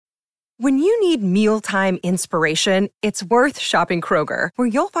When you need mealtime inspiration, it's worth shopping Kroger, where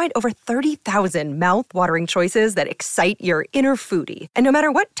you'll find over 30,000 mouth-watering choices that excite your inner foodie. And no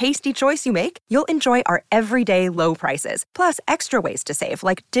matter what tasty choice you make, you'll enjoy our everyday low prices, plus extra ways to save,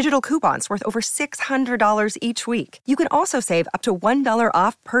 like digital coupons worth over $600 each week. You can also save up to $1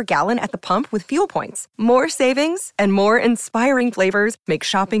 off per gallon at the pump with fuel points. More savings and more inspiring flavors make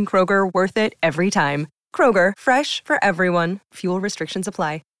shopping Kroger worth it every time. Kroger, fresh for everyone. Fuel restrictions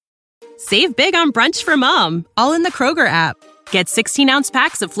apply. Save big on brunch for mom, all in the Kroger app. Get 16-ounce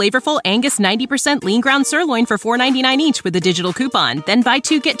packs of flavorful Angus 90% lean ground sirloin for $4.99 each with a digital coupon. Then buy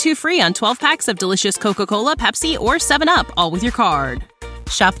 2, get 2 free on 12 packs of delicious Coca-Cola, Pepsi, or 7-Up, all with your card.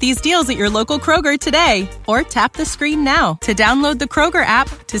 Shop these deals at your local Kroger today, or tap the screen now to download the Kroger app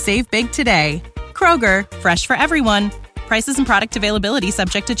to save big today. Kroger, fresh for everyone. Prices and product availability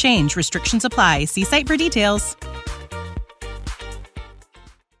subject to change. Restrictions apply. See site for details.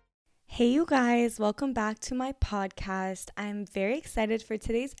 Hey you guys, welcome back to my podcast. I'm very excited for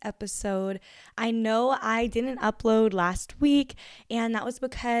today's episode. I know I didn't upload last week, and that was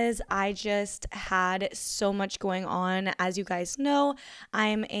because I just had so much going on. As you guys know,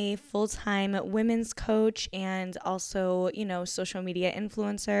 I'm a full-time women's coach and also, social media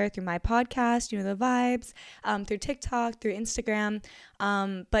influencer through my podcast, the vibes, through TikTok, through Instagram.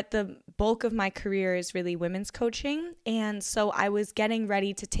 But the bulk of my career is really women's coaching. And so I was getting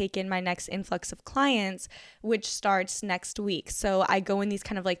ready to take in my next influx of clients, which starts next week. So I go in these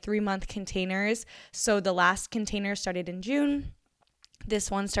kind of like 3-month containers. So the last container started in June.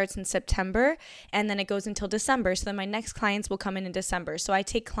 This one starts in September, and then it goes until December. So then my next clients will come in December. So I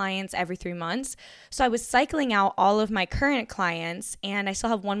take clients every 3 months. So I was cycling out all of my current clients, and I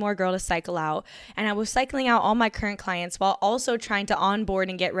still have one more girl to cycle out. And I was cycling out all my current clients while also trying to onboard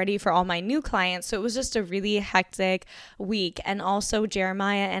and get ready for all my new clients. So it was just a really hectic week. And also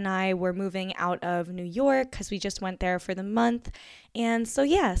Jeremiah and I were moving out of New York because we just went there for the month. And so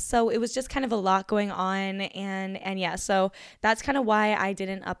it was just kind of a lot going on, and so that's kind of why I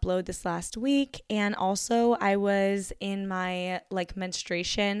didn't upload this last week. And also I was in my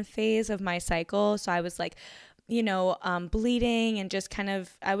menstruation phase of my cycle, so I was bleeding and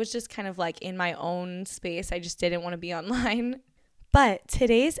I was just kind of in my own space. I just didn't want to be online. But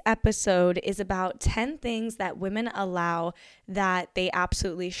today's episode is about 10 things that women allow that they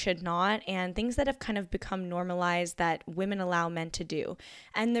absolutely should not, and things that have kind of become normalized that women allow men to do.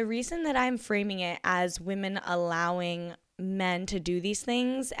 And the reason that I'm framing it as women allowing men to do these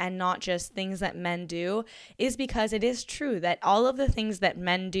things and not just things that men do is because it is true that all of the things that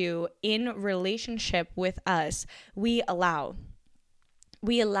men do in relationship with us, we allow.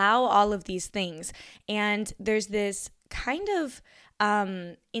 We allow all of these things. And there's this kind of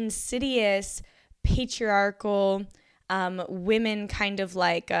insidious patriarchal women kind of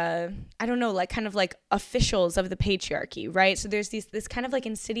officials of the patriarchy, right? So there's this kind of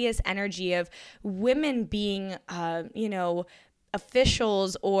insidious energy of women being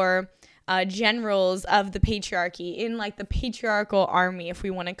officials or generals of the patriarchy in the patriarchal army, if we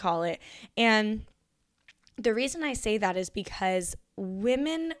want to call it. And the reason I say that is because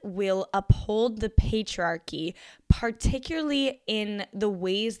women will uphold the patriarchy, particularly in the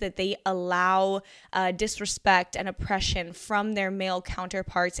ways that they allow disrespect and oppression from their male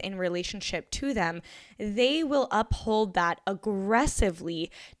counterparts in relationship to them. They will uphold that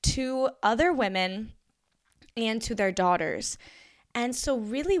aggressively to other women and to their daughters. And so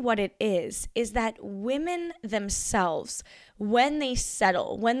really what it is that women themselves, when they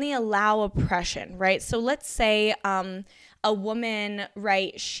settle, when they allow oppression, right? So let's say a woman,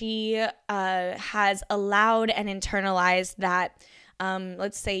 right, she has allowed and internalized that,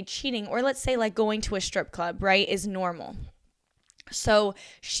 let's say cheating, or let's say going to a strip club, right, is normal. So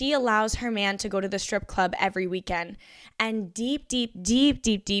she allows her man to go to the strip club every weekend, and deep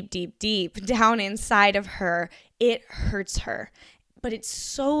down inside of her, it hurts her. But it's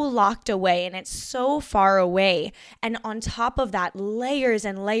so locked away and it's so far away. And on top of that, layers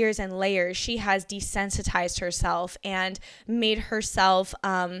and layers and layers, she has desensitized herself and made herself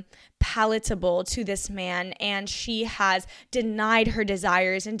palatable to this man. And she has denied her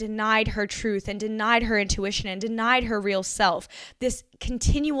desires and denied her truth and denied her intuition and denied her real self. This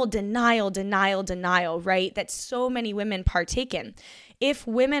continual denial, right? That so many women partake in. If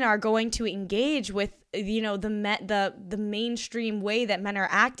women are going to engage with the mainstream way that men are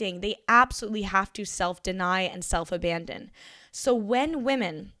acting, they absolutely have to self-deny and self-abandon. So when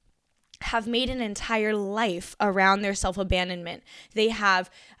women have made an entire life around their self-abandonment. They have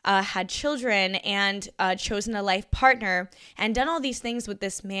had children and chosen a life partner and done all these things with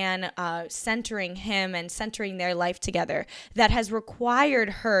this man, centering him and centering their life together, that has required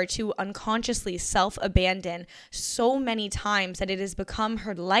her to unconsciously self-abandon so many times that it has become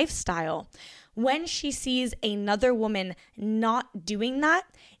her lifestyle. When she sees another woman not doing that,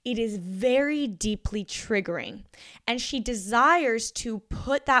 it is very deeply triggering. And she desires to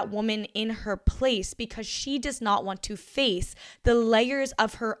put that woman in her place because she does not want to face the layers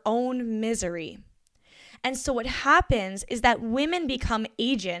of her own misery. And so what happens is that women become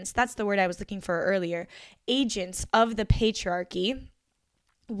agents. That's the word I was looking for earlier. Agents of the patriarchy.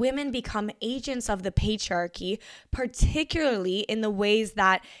 Women become agents of the patriarchy, particularly in the ways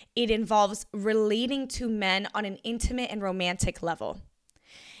that it involves relating to men on an intimate and romantic level.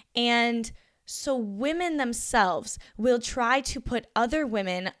 And so women themselves will try to put other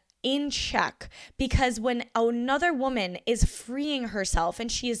women in check, because when another woman is freeing herself and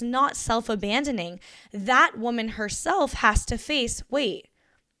she is not self-abandoning, that woman herself has to face, wait,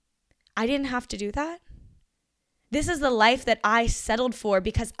 I didn't have to do that? This is the life that I settled for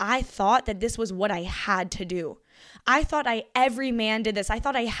because I thought that this was what I had to do. I thought every man did this. I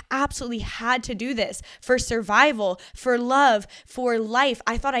thought I absolutely had to do this for survival, for love, for life.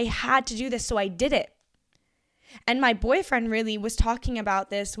 I thought I had to do this, so I did it. And my boyfriend really was talking about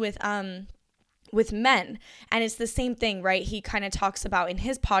this with men, and it's the same thing, right? He kind of talks about in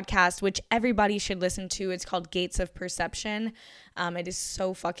his podcast, which everybody should listen to. It's called Gates of Perception. It is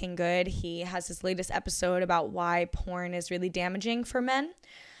so fucking good. He has his latest episode about why porn is really damaging for men.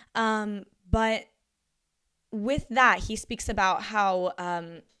 But with that, he speaks about how,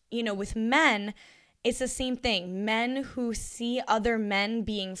 with men, it's the same thing. Men who see other men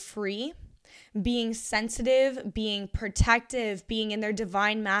being free, being sensitive, being protective, being in their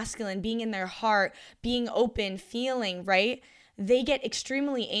divine masculine, being in their heart, being open, feeling, right? They get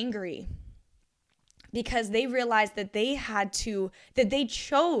extremely angry because they realize that they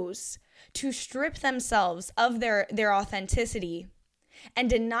chose to strip themselves of their authenticity and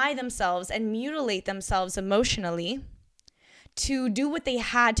deny themselves and mutilate themselves emotionally to do what they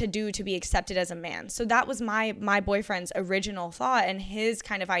had to do to be accepted as a man. So that was my boyfriend's original thought and his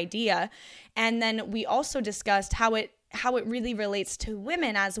kind of idea. And then we also discussed how it really relates to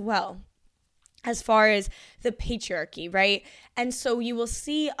women as well, as far as the patriarchy, right? And so you will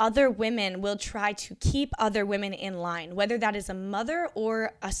see other women will try to keep other women in line, whether that is a mother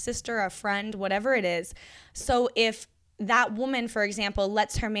or a sister, a friend, whatever it is. So if that woman, for example,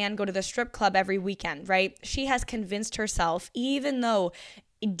 lets her man go to the strip club every weekend, right? She has convinced herself, even though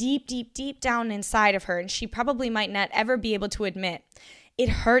deep, deep, deep down inside of her, and she probably might not ever be able to admit, it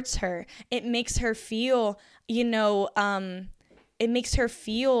hurts her. It makes her feel, it makes her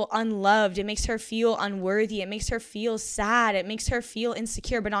feel unloved. It makes her feel unworthy. It makes her feel sad. It makes her feel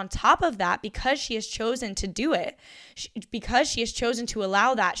insecure. But on top of that, because she has chosen to do it, because she has chosen to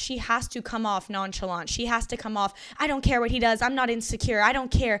allow that, she has to come off nonchalant. She has to come off, I don't care what he does. I'm not insecure. I don't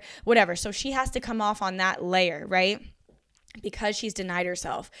care, whatever. So she has to come off on that layer, right? Because she's denied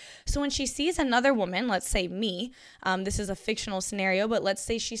herself. So when she sees another woman, let's say me, this is a fictional scenario, but let's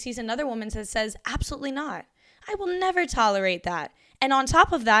say she sees another woman that says, absolutely not. I will never tolerate that. And on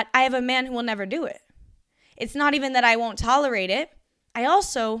top of that, I have a man who will never do it. It's not even that I won't tolerate it. I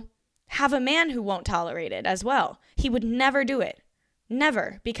also have a man who won't tolerate it as well. He would never do it.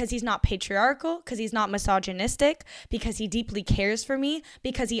 Never. Because he's not patriarchal, because he's not misogynistic, because he deeply cares for me,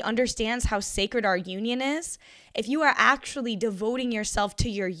 because he understands how sacred our union is. If you are actually devoting yourself to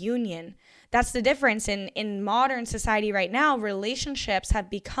your union, that's the difference. In modern society right now, relationships have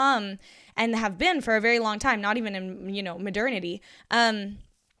become and have been for a very long time, not even in, modernity.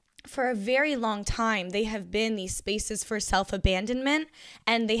 For a very long time, they have been these spaces for self-abandonment,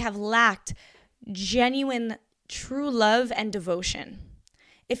 and they have lacked genuine, true love and devotion.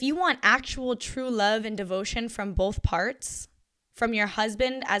 If you want actual true love and devotion from both parts, from your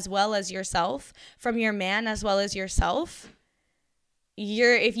husband as well as yourself, from your man as well as yourself,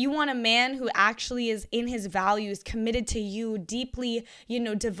 if you want a man who actually is in his values, committed to you, deeply,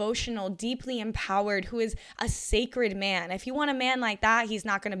 devotional, deeply empowered, who is a sacred man. If you want a man like that, he's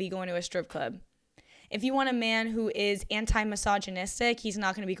not going to be going to a strip club. If you want a man who is anti-misogynistic, he's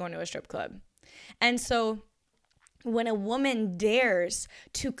not going to be going to a strip club. And so when a woman dares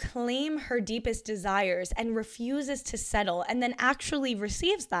to claim her deepest desires and refuses to settle and then actually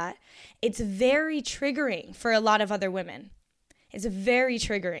receives that, it's very triggering for a lot of other women. It's very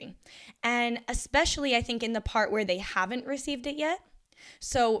triggering. And especially, I think, in the part where they haven't received it yet.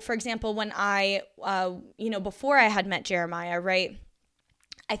 So, for example, when I, before I had met Jeremiah, right?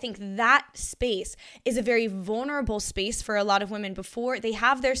 I think that space is a very vulnerable space for a lot of women. Before they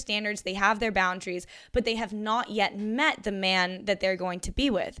have their standards, they have their boundaries, but they have not yet met the man that they're going to be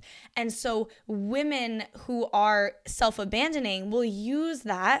with. And so women who are self-abandoning will use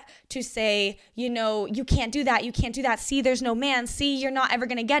that to say, you know, you can't do that. You can't do that. See, there's no man. See, you're not ever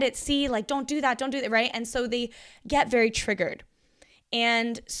going to get it. See, like, don't do that. Don't do that. Right. And so they get very triggered.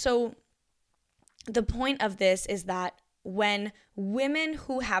 And so the point of this is that when women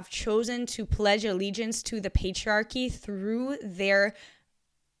who have chosen to pledge allegiance to the patriarchy through their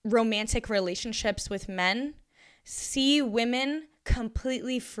romantic relationships with men see women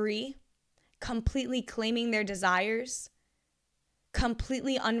completely free, completely claiming their desires,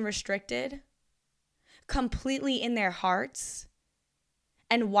 completely unrestricted, completely in their hearts,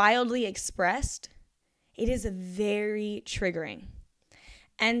 and wildly expressed, it is very triggering.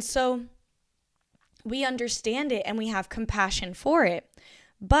 And so we understand it and we have compassion for it.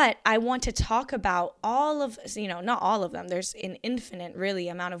 But I want to talk about all of, not all of them. There's an infinite, really,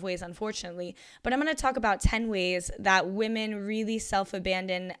 amount of ways, unfortunately. But I'm going to talk about 10 ways that women really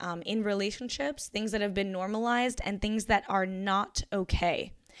self-abandon in relationships, things that have been normalized and things that are not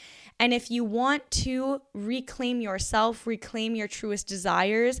okay. And if you want to reclaim yourself, reclaim your truest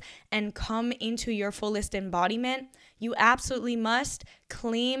desires, and come into your fullest embodiment, you absolutely must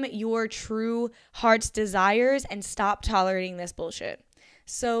claim your true heart's desires and stop tolerating this bullshit.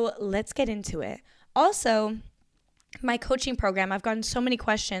 So let's get into it. Also, my coaching program, I've gotten so many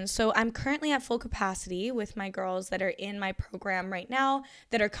questions. So I'm currently at full capacity with my girls that are in my program right now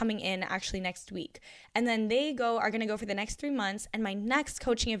that are coming in actually next week. And then they are going to go for the next 3 months. And my next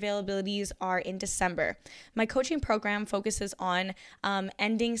coaching availabilities are in December. My coaching program focuses on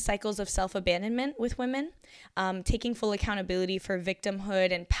ending cycles of self-abandonment with women, taking full accountability for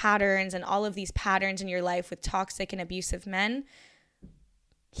victimhood and patterns and all of these patterns in your life with toxic and abusive men,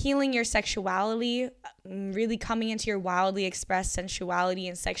 healing your sexuality, really coming into your wildly expressed sensuality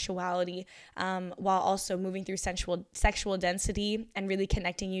and sexuality, while also moving through sexual density and really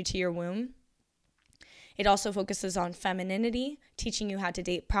connecting you to your womb. It also focuses on femininity, teaching you how to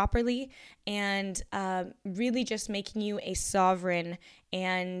date properly, and really just making you a sovereign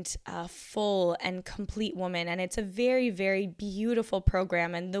and full and complete woman. And it's a very, very beautiful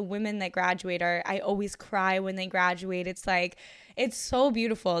program. And the women that graduate I always cry when they graduate. It's so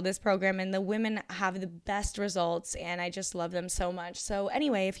beautiful, this program, and the women have the best results, and I just love them so much. So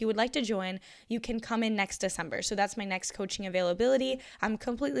anyway, if you would like to join, you can come in next December. So that's my next coaching availability. I'm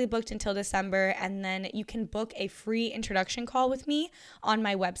completely booked until December, and then you can book a free introduction call with me on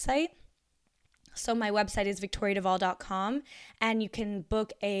my website. So my website is victoriaduvall.com, and you can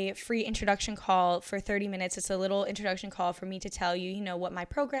book a free introduction call for 30 minutes. It's a little introduction call for me to tell you, what my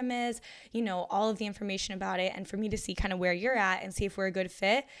program is, all of the information about it, and for me to see kind of where you're at and see if we're a good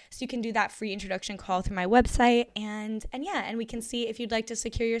fit. So you can do that free introduction call through my website, and we can see if you'd like to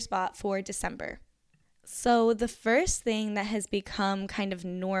secure your spot for December. So the first thing that has become kind of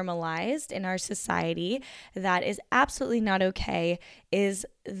normalized in our society that is absolutely not okay is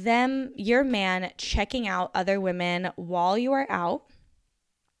your man checking out other women while you are out.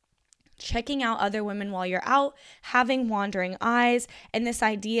 Checking out other women while you're out, having wandering eyes, and this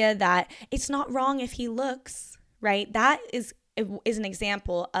idea that it's not wrong if he looks, right? That is an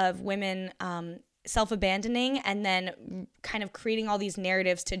example of women self-abandoning and then kind of creating all these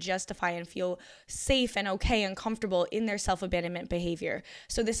narratives to justify and feel safe and okay and comfortable in their self-abandonment behavior.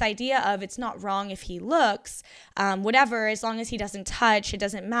 So this idea of it's not wrong if he looks, whatever, as long as he doesn't touch, it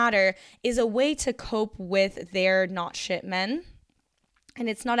doesn't matter, is a way to cope with their not shit men. And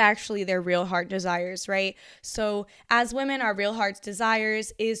it's not actually their real heart desires, right? So as women, our real heart's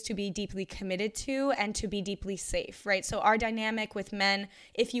desires is to be deeply committed to and to be deeply safe, right? So our dynamic with men,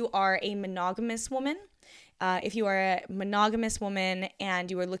 if you are a monogamous woman, and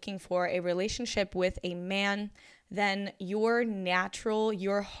you are looking for a relationship with a man, then your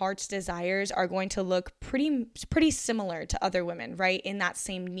heart's desires are going to look pretty similar to other women, right? In that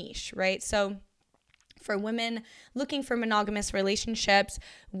same niche, right? So for women looking for monogamous relationships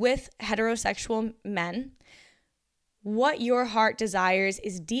with heterosexual men, what your heart desires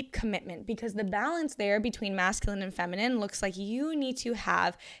is deep commitment, because the balance there between masculine and feminine looks like you need to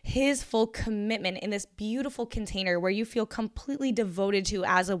have his full commitment in this beautiful container where you feel completely devoted to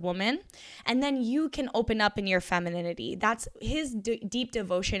as a woman, and then you can open up in your femininity. That's his deep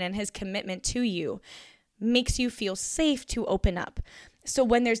devotion, and his commitment to you makes you feel safe to open up. So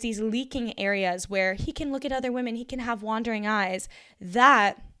when there's these leaking areas where he can look at other women, he can have wandering eyes,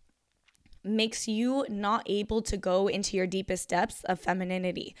 that makes you not able to go into your deepest depths of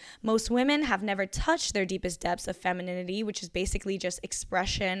femininity. Most women have never touched their deepest depths of femininity, which is basically just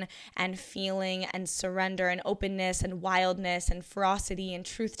expression and feeling and surrender and openness and wildness and ferocity and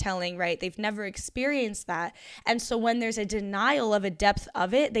truth-telling, right? They've never experienced that. And so when there's a denial of a depth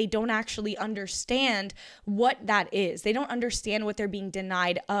of it, they don't actually understand what that is. They don't understand what they're being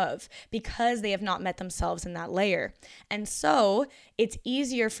denied of because they have not met themselves in that layer. And so it's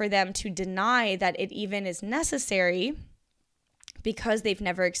easier for them to deny that it even is necessary because they've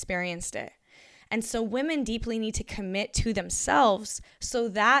never experienced it. And so women deeply need to commit to themselves so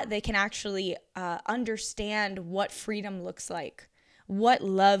that they can actually understand what freedom looks like, what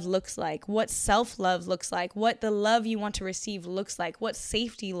love looks like, what self-love looks like, what the love you want to receive looks like, what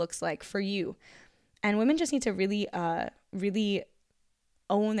safety looks like for you. And women just need to really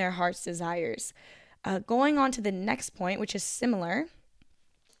own their heart's desires. Going on to the next point, which is similar,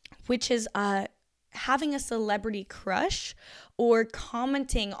 which is having a celebrity crush or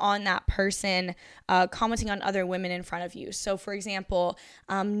commenting on that person, commenting on other women in front of you. So for example,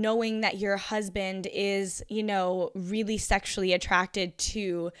 knowing that your husband is, really sexually attracted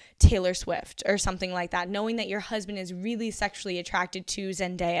to Taylor Swift or something like that. Knowing that your husband is really sexually attracted to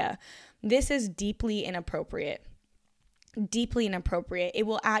Zendaya. This is deeply inappropriate. Deeply inappropriate. It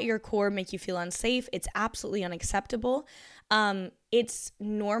will at your core make you feel unsafe. It's absolutely unacceptable. It's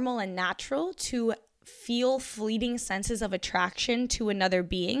normal and natural to feel fleeting senses of attraction to another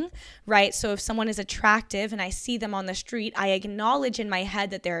being, right? So if someone is attractive and I see them on the street, I acknowledge in my head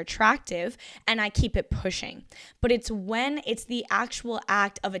that they're attractive and I keep it pushing. But it's when it's the actual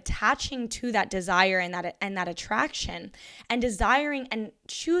act of attaching to that desire and that attraction and desiring and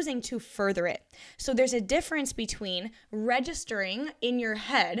choosing to further it. So there's a difference between registering in your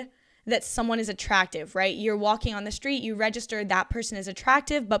head that someone is attractive, right? You're walking on the street, you register that person is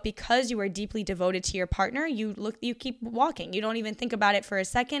attractive, but because you are deeply devoted to your partner, you keep walking. You don't even think about it for a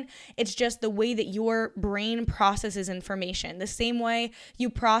second. It's just the way that your brain processes information. The same way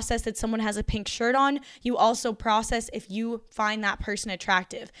you process that someone has a pink shirt on, you also process if you find that person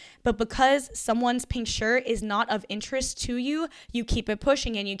attractive. But because someone's pink shirt is not of interest to you, you keep it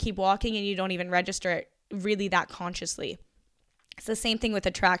pushing and you keep walking and you don't even register it really that consciously. It's the same thing with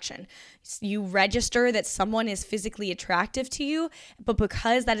attraction. You register that someone is physically attractive to you, but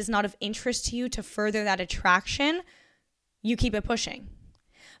because that is not of interest to you to further that attraction, you keep it pushing.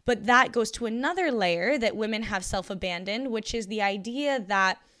 But that goes to another layer that women have self-abandoned, which is the idea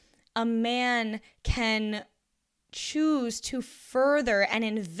that a man can choose to further and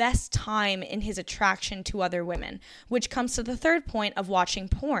invest time in his attraction to other women, which comes to the third point of watching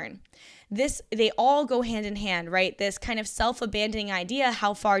porn. They all go hand in hand, right? This kind of self-abandoning idea,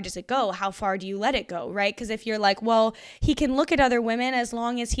 how far does it go? How far do you let it go, right? Because if you're like, well, he can look at other women as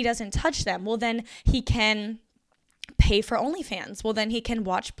long as he doesn't touch them, well, then he can pay for OnlyFans. Well, then he can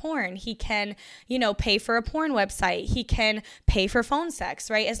watch porn. He can, pay for a porn website. He can pay for phone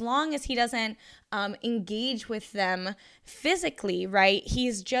sex, right? As long as he doesn't engage with them physically, right?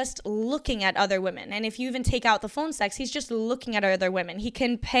 He's just looking at other women. And if you even take out the phone sex, he's just looking at other women. He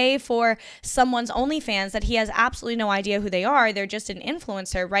can pay for someone's OnlyFans that he has absolutely no idea who they are. They're just an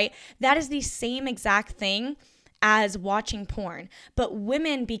influencer, right? That is the same exact thing as watching porn. But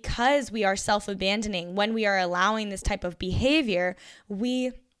women, because we are self-abandoning, when we are allowing this type of behavior,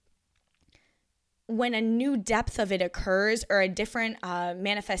 when a new depth of it occurs or a different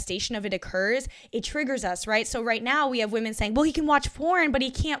manifestation of it occurs, it triggers us, right? So right now we have women saying, well, he can watch porn, but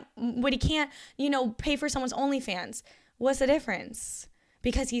he can't, pay for someone's OnlyFans. What's the difference?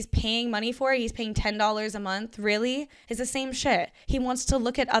 Because he's paying money for it, he's paying $10 a month, really? It's the same shit. He wants to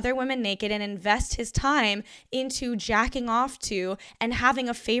look at other women naked and invest his time into jacking off to and having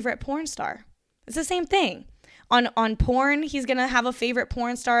a favorite porn star. It's the same thing. On porn, he's going to have a favorite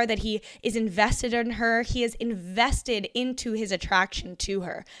porn star that he is invested in her. He is invested into his attraction to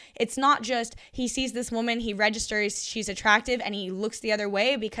her. It's not just he sees this woman, he registers she's attractive, and he looks the other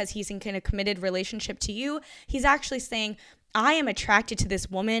way because he's in a committed relationship to you. He's actually saying, I am attracted to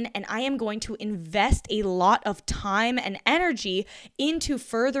this woman and I am going to invest a lot of time and energy into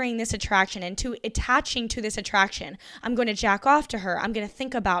furthering this attraction and to attaching to this attraction. I'm going to jack off to her. I'm going to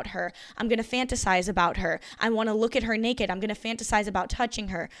think about her. I'm going to fantasize about her. I want to look at her naked. I'm going to fantasize about touching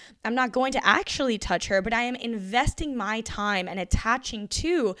her. I'm not going to actually touch her, but I am investing my time and attaching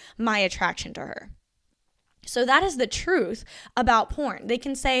to my attraction to her. So that is the truth about porn. They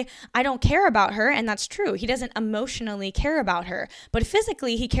can say, I don't care about her, and that's true. He doesn't emotionally care about her, but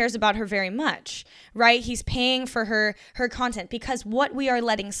physically he cares about her very much, right? He's paying for her content, because what we are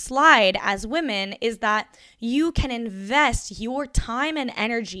letting slide as women is that you can invest your time and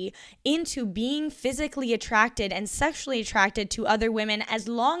energy into being physically attracted and sexually attracted to other women as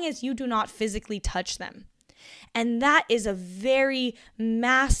long as you do not physically touch them. And that is a very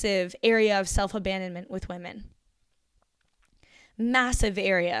massive area of self-abandonment with women. Massive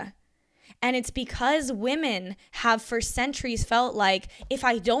area. And it's because women have for centuries felt like, if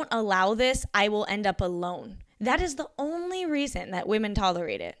I don't allow this, I will end up alone. That is the only reason that women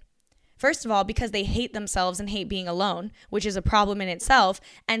tolerate it. First of all, because they hate themselves and hate being alone, which is a problem in itself.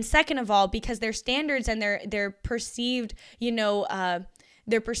 And second of all, because their standards and their perceived,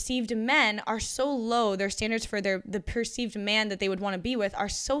 their perceived men are so low, their standards for the perceived man that they would want to be with are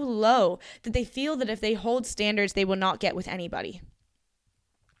so low that they feel that if they hold standards, they will not get with anybody.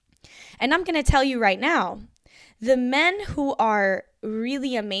 And I'm going to tell you right now, the men who are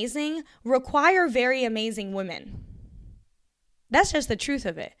really amazing require very amazing women. That's just the truth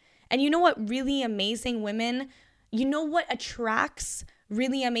of it. And you know what really amazing women, you know what attracts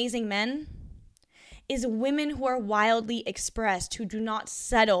really amazing men? Is women who are wildly expressed, who do not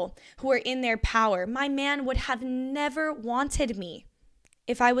settle, who are in their power. My man would have never wanted me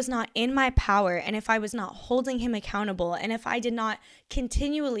if I was not in my power, and if I was not holding him accountable, and if I did not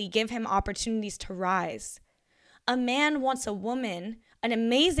continually give him opportunities to rise. A man wants a woman, an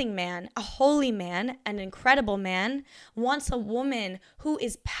amazing man, a holy man, an incredible man, wants a woman who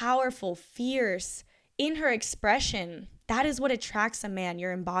is powerful, fierce, in her expression. That is what attracts a man,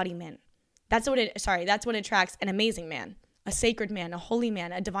 your embodiment. That's what attracts an amazing man, a sacred man, a holy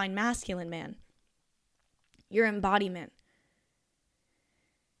man, a divine masculine man. Your embodiment.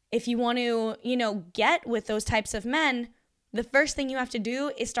 If you want to, get with those types of men, the first thing you have to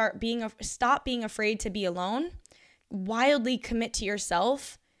do is stop being afraid to be alone, wildly commit to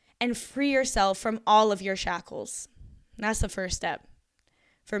yourself, and free yourself from all of your shackles. That's the first step.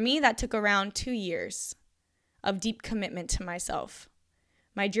 For me, that took around 2 years of deep commitment to myself.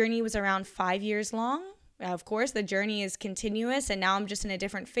 My journey was around 5 years long. Of course, the journey is continuous, and now I'm just in a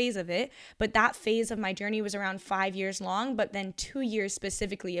different phase of it. But that phase of my journey was around 5 years long, but then 2 years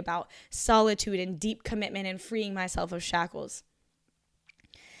specifically about solitude and deep commitment and freeing myself of shackles.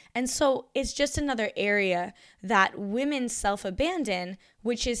 And so it's just another area that women self-abandon,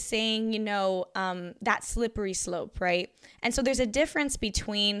 which is saying, that slippery slope, right? And so there's a difference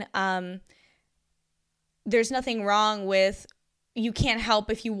between, there's nothing wrong with, you can't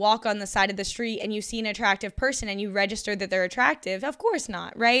help if you walk on the side of the street and you see an attractive person and you register that they're attractive. Of course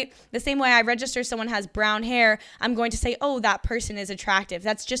not, right? The same way I register someone has brown hair, I'm going to say, oh, that person is attractive.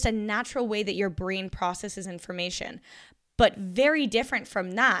 That's just a natural way that your brain processes information. But very different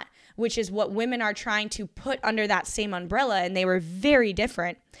from that, which is what women are trying to put under that same umbrella, and they were very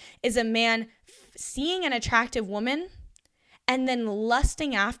different, is a man seeing an attractive woman and then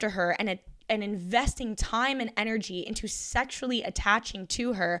lusting after her and investing time and energy into sexually attaching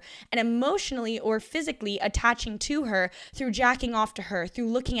to her and emotionally or physically attaching to her through jacking off to her, through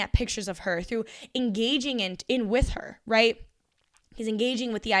looking at pictures of her, through engaging in with her, right? He's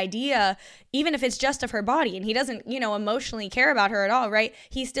engaging with the idea, even if it's just of her body, and he doesn't, emotionally care about her at all, right?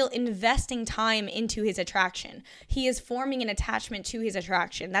 He's still investing time into his attraction. He is forming an attachment to his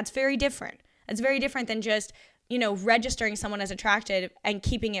attraction. That's very different. That's very different than just registering someone as attracted and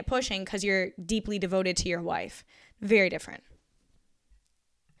keeping it pushing because you're deeply devoted to your wife. Very different.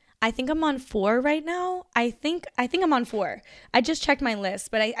 I think I'm on 4 right now. I think I'm on 4. I just checked my list,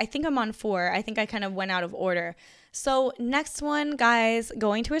 but I think I'm on 4. I think I kind of went out of order. So next one, guys,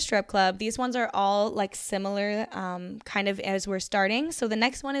 going to a strip club. These ones are all like similar kind of as we're starting. So the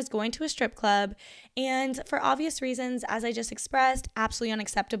next one is going to a strip club. And for obvious reasons, as I just expressed, absolutely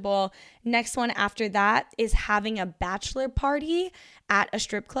unacceptable. Next one after that is having a bachelor party at a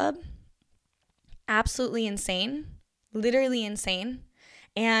strip club. Absolutely insane. Literally insane.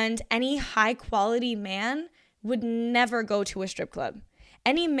 And any high quality man would never go to a strip club.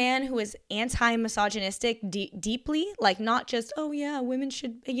 Any man who is anti-misogynistic deeply, like not just, oh yeah, women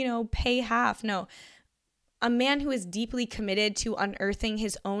should, pay half. No, a man who is deeply committed to unearthing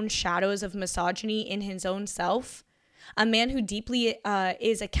his own shadows of misogyny in his own self. A man who deeply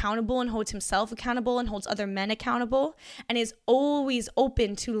is accountable and holds himself accountable and holds other men accountable and is always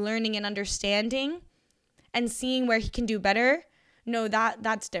open to learning and understanding and seeing where he can do better. No,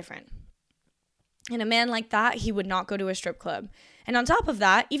 that's different. And a man like that, he would not go to a strip club. And on top of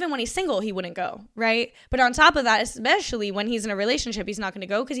that, even when he's single, he wouldn't go, right? But on top of that, especially when he's in a relationship, he's not going to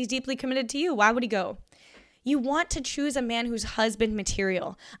go because he's deeply committed to you. Why would he go? You want to choose a man who's husband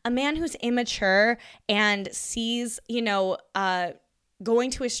material, a man who's immature and sees,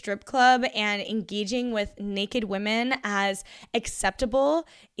 going to a strip club and engaging with naked women as acceptable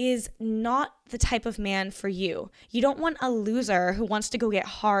is not the type of man for you. You don't want a loser who wants to go get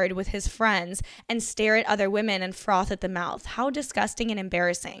hard with his friends and stare at other women and froth at the mouth. How disgusting and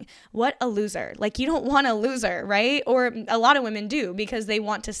embarrassing. What a loser. Like, you don't want a loser, right? Or a lot of women do, because they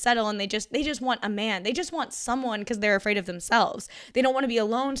want to settle and they just want a man. They just want someone because they're afraid of themselves. They don't want to be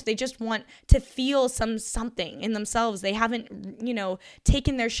alone, so they just want to feel something in themselves. They haven't,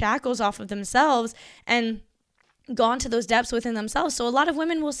 taken their shackles off of themselves and gone to those depths within themselves. So a lot of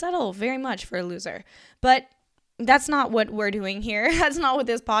women will settle very much for a loser. But that's not what we're doing here. That's not what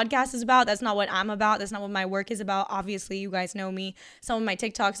this podcast is about. That's not what I'm about. That's not what my work is about. Obviously, you guys know me. Some of my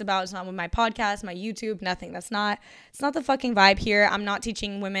TikToks about. It's not what my podcast, my YouTube, nothing. It's not the fucking vibe here. I'm not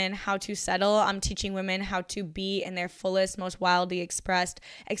teaching women how to settle. I'm teaching women how to be in their fullest, most wildly expressed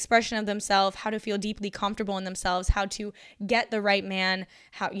expression of themselves, how to feel deeply comfortable in themselves, how to get the right man,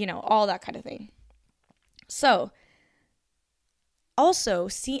 how, all that kind of thing. So, also,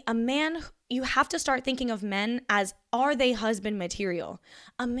 see, a man, you have to start thinking of men as, are they husband material?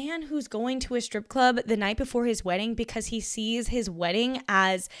 A man who's going to a strip club the night before his wedding because he sees his wedding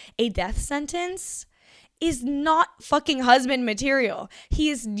as a death sentence is not fucking husband material. He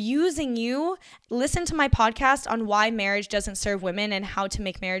is using you. Listen to my podcast on why marriage doesn't serve women and how to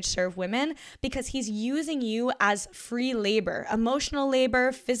make marriage serve women, because he's using you as free labor, emotional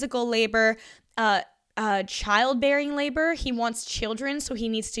labor, physical labor, childbearing labor. He wants children, so he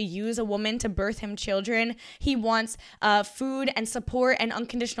needs to use a woman to birth him children. He wants food and support and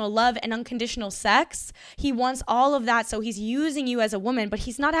unconditional love and unconditional sex. He wants all of that, so he's using you as a woman, but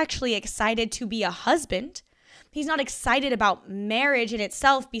he's not actually excited to be a husband. He's not excited about marriage in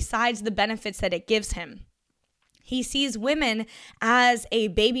itself besides the benefits that it gives him. He sees women as a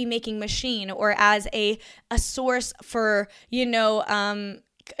baby-making machine or as a source for,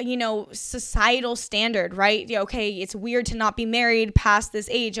 societal standard, right? Okay, it's weird to not be married past this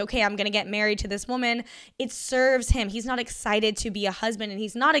age. Okay, I'm going to get married to this woman. It serves him. He's not excited to be a husband, and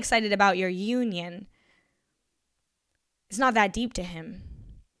he's not excited about your union. It's not that deep to him.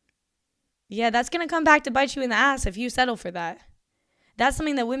 Yeah, that's going to come back to bite you in the ass if you settle for that. That's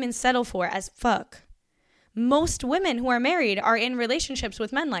something that women settle for as fuck. Most women who are married are in relationships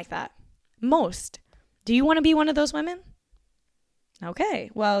with men like that. Most. Do you want to be one of those women? Okay,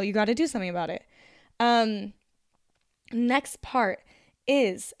 well, you got to do something about it. Next part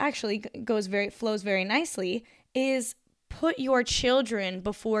is actually flows very nicely, is put your children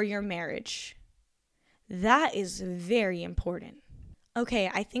before your marriage. That is very important.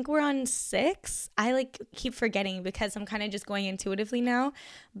 Okay, I think we're on 6. I keep forgetting because I'm kind of just going intuitively now,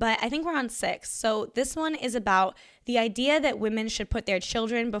 but I think we're on 6. So this one is about the idea that women should put their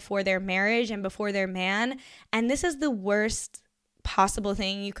children before their marriage and before their man, and this is the worst possible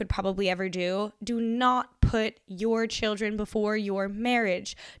thing you could probably ever do. Do not put your children before your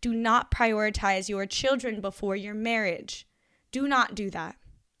marriage. Do not prioritize your children before your marriage. Do not do that.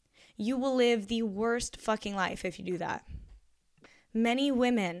 You will live the worst fucking life if you do that. Many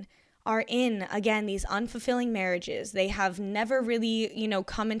women are in, again, these unfulfilling marriages. They have never really,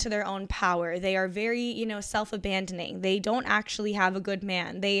 come into their own power. They are very, self-abandoning. They don't actually have a good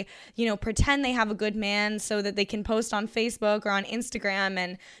man. They, pretend they have a good man so that they can post on Facebook or on Instagram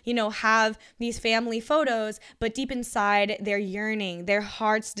and, have these family photos, but deep inside they're yearning. Their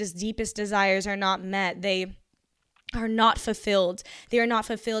heart's deepest desires are not met. They are not fulfilled. They are not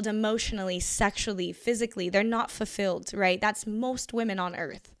fulfilled emotionally, sexually, physically. They're not fulfilled, right? That's most women on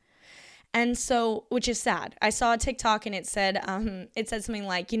earth. And so, which is sad. I saw a TikTok and it said something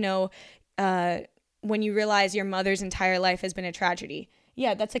like, when you realize your mother's entire life has been a tragedy.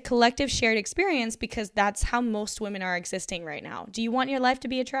 Yeah, that's a collective shared experience because that's how most women are existing right now. Do you want your life to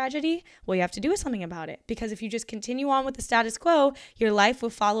be a tragedy? Well, you have to do something about it, because if you just continue on with the status quo, your life will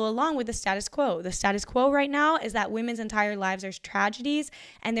follow along with the status quo. The status quo right now is that women's entire lives are tragedies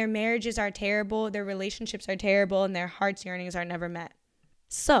and their marriages are terrible, their relationships are terrible, and their heart's yearnings are never met.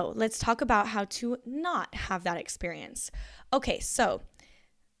 So let's talk about how to not have that experience. Okay, so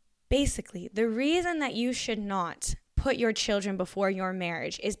basically, the reason that you should not put your children before your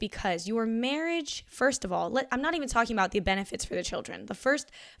marriage is because your marriage, first of all, I'm not even talking about the benefits for the children. The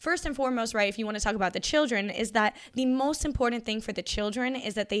first and foremost, right, if you want to talk about the children, is that the most important thing for the children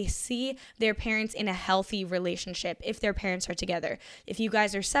is that they see their parents in a healthy relationship if their parents are together. If you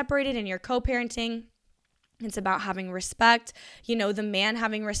guys are separated and you're co-parenting, it's about having respect, the man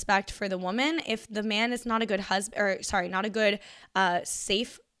having respect for the woman. If the man is not a good husband, not a good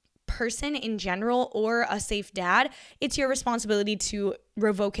safe person in general or a safe dad, it's your responsibility to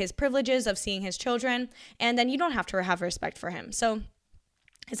revoke his privileges of seeing his children, and then you don't have to have respect for him. So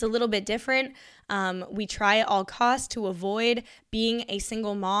it's a little bit different. We try at all costs to avoid being a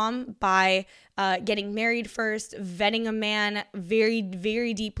single mom by getting married first, vetting a man very,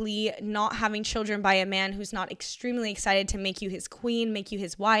 very deeply, not having children by a man who's not extremely excited to make you his queen, make you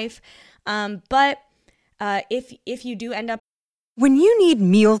his wife. But if you do end up When you need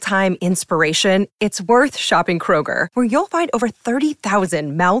mealtime inspiration, it's worth shopping Kroger, where you'll find over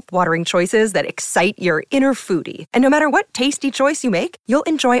 30,000 mouth-watering choices that excite your inner foodie. And no matter what tasty choice you make, you'll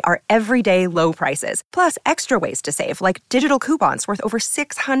enjoy our everyday low prices, plus extra ways to save, like digital coupons worth over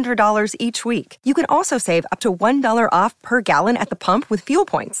 $600 each week. You can also save up to $1 off per gallon at the pump with fuel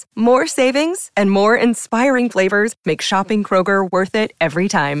points. More savings and more inspiring flavors make shopping Kroger worth it every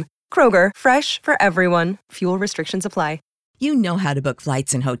time. Kroger, fresh for everyone. Fuel restrictions apply. You know how to book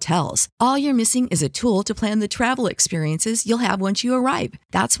flights and hotels. All you're missing is a tool to plan the travel experiences you'll have once you arrive.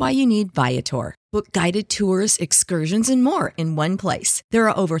 That's why you need Viator. Book guided tours, excursions, and more in one place. There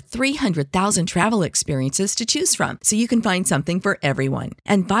are over 300,000 travel experiences to choose from, so you can find something for everyone.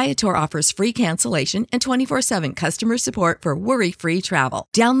 And Viator offers free cancellation and 24/7 customer support for worry-free travel.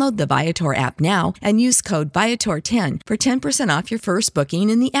 Download the Viator app now and use code Viator10 for 10% off your first booking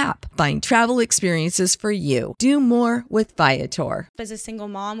in the app. Find travel experiences for you. Do more with Viator. as a single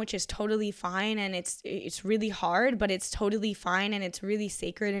mom, which is totally fine, and it's really hard, but it's totally fine, and it's really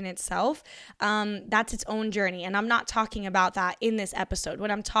sacred in itself. That's its own journey, and I'm not talking about that in this episode.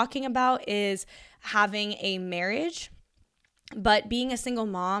 What I'm talking about is having a marriage, but being a single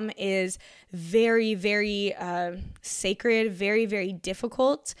mom is very, very sacred, very, very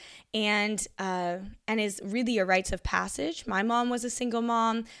difficult, and is really a rites of passage. My mom was a single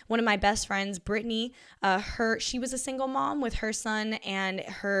mom. One of my best friends, Brittany, she was a single mom with her son, and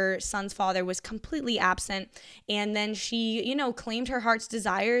her son's father was completely absent. And then she, claimed her heart's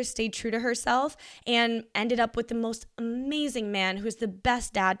desires, stayed true to herself, and ended up with the most amazing man who's the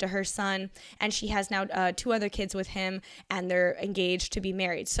best dad to her son. And she has now 2 other kids with him, and they're engaged to be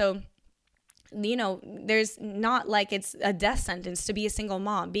married. So there's not like it's a death sentence to be a single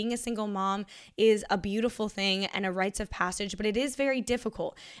mom. Being a single mom is a beautiful thing and a rites of passage, but it is very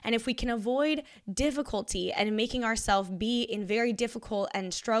difficult. And if we can avoid difficulty and making ourselves be in very difficult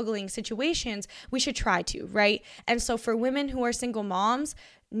and struggling situations, we should try to, right? And so for women who are single moms,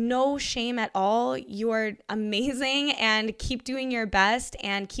 no shame at all. You are amazing, and keep doing your best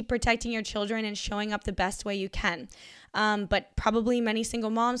and keep protecting your children and showing up the best way you can. But probably many single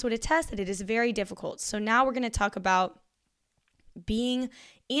moms would attest that it is very difficult. So now we're going to talk about being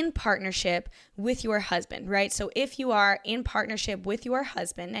in partnership with your husband, right? So if you are in partnership with your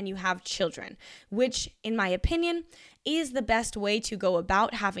husband and you have children, which in my opinion is the best way to go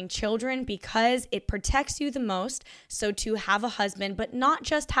about having children because it protects you the most. So to have a husband, but not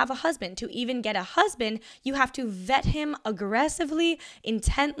just have a husband, to even get a husband, you have to vet him aggressively,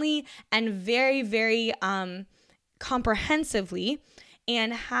 intently, and very, very comprehensively,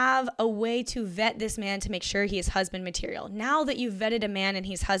 and have a way to vet this man to make sure he is husband material. Now that you've vetted a man and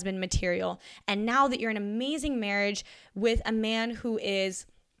he's husband material, and now that you're in an amazing marriage with a man who is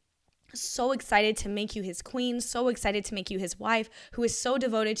so excited to make you his queen, so excited to make you his wife, who is so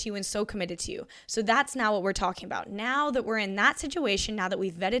devoted to you and so committed to you. So that's now what we're talking about. Now that we're in that situation, now that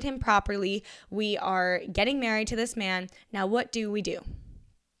we've vetted him properly, we are getting married to this man. Now what do we do?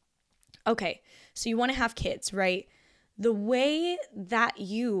 Okay, so you want to have kids, right? The way that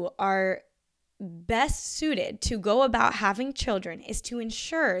you are best suited to go about having children is to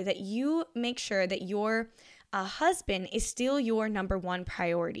ensure that you make sure that your husband is still your number one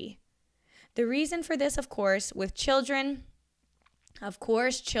priority. The reason for this, of course, with children,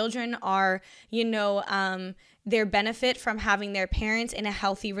 children are, their benefit from having their parents in a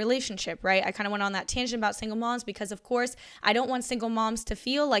healthy relationship, right? I kind of went on that tangent about single moms because, of course, I don't want single moms to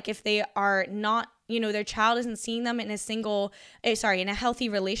feel like if they are not, their child isn't seeing them in a healthy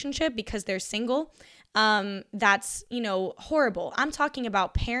relationship because they're single. That's, horrible. I'm talking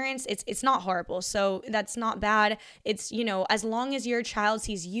about parents. It's not horrible. So that's not bad. It's, as long as your child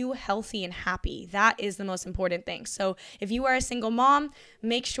sees you healthy and happy, that is the most important thing. So if you are a single mom,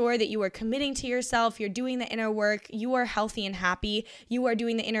 make sure that you are committing to yourself. You're doing the inner work. You are healthy and happy. You are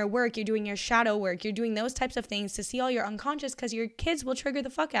doing the inner work. You're doing your shadow work. You're doing those types of things to see all your unconscious, because your kids will trigger the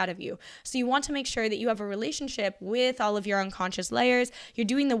fuck out of you. So you want to make sure that you have a relationship with all of your unconscious layers. You're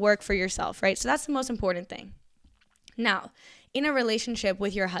doing the work for yourself, right? So that's the most important thing. Now, in a relationship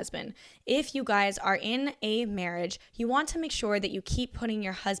with your husband, if you guys are in a marriage, you want to make sure that you keep putting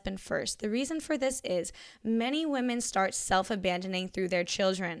your husband first. The reason for this is many women start self-abandoning through their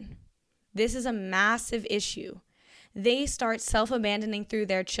children. This is a massive issue. They start self-abandoning through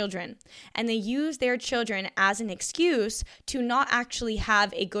their children, and they use their children as an excuse to not actually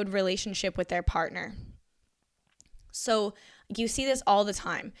have a good relationship with their partner. So you see this all the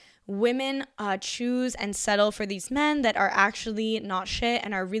time. Women choose and settle for these men that are actually not shit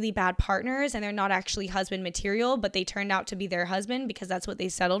and are really bad partners, and they're not actually husband material, but they turned out to be their husband because that's what they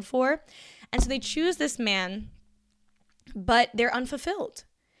settled for. And so they choose this man, but they're unfulfilled.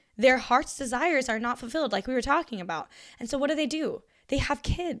 Their heart's desires are not fulfilled, like we were talking about. And so what do? They have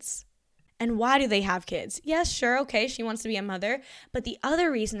kids. And why do they have kids? Yes, sure, okay, she wants to be a mother. But the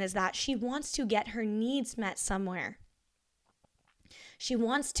other reason is that she wants to get her needs met somewhere. She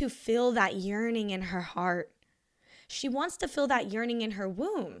wants to fill that yearning in her heart. She wants to fill that yearning in her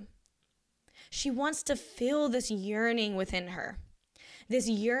womb. She wants to feel this yearning within her. This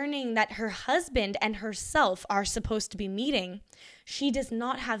yearning that her husband and herself are supposed to be meeting, she does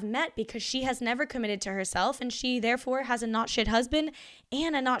not have met because she has never committed to herself, and she therefore has a not shit husband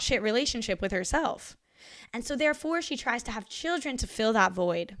and a not shit relationship with herself. And so therefore she tries to have children to fill that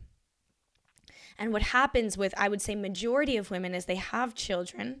void. And what happens with, I would say, majority of women is they have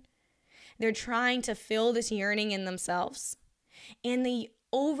children. They're trying to fill this yearning in themselves, and they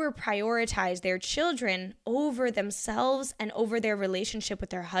over prioritize their children over themselves and over their relationship with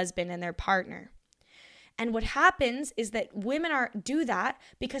their husband and their partner. And what happens is that women do that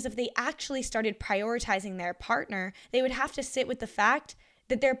because if they actually started prioritizing their partner, they would have to sit with the fact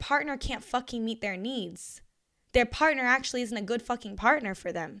that their partner can't fucking meet their needs. Their partner actually isn't a good fucking partner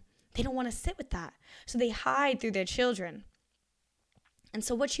for them. They don't want to sit with that. So they hide through their children. And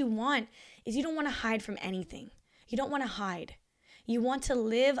so what you want is you don't want to hide from anything. You don't want to hide. You want to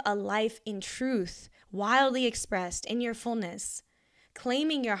live a life in truth, wildly expressed in your fullness,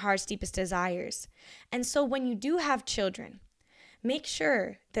 claiming your heart's deepest desires. And so when you do have children, make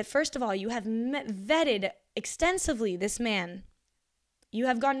sure that first of all, you have vetted extensively this man. You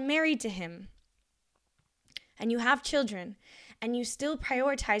have gotten married to him, and you have children, and you still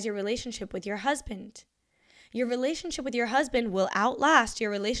prioritize your relationship with your husband. Your relationship with your husband will outlast your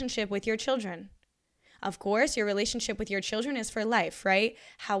relationship with your children. Of course, your relationship with your children is for life, right?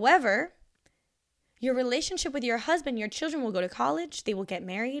 However, your relationship with your husband, your children will go to college, they will get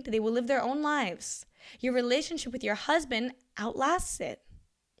married, they will live their own lives. Your relationship with your husband outlasts it.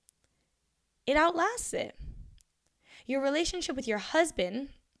 It outlasts it. Your relationship with your husband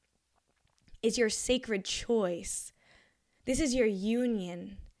is your sacred choice. This is your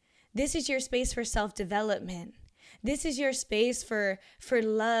union. This is your space for self-development. This is your space for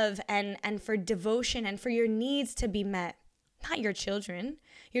love and for devotion and for your needs to be met, not your children.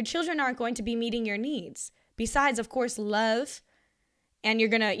 Your children aren't going to be meeting your needs. Besides, of course, love, and you're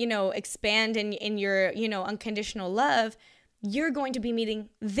going to, expand in your, unconditional love, you're going to be meeting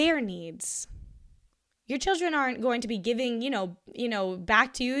their needs. Your children aren't going to be giving,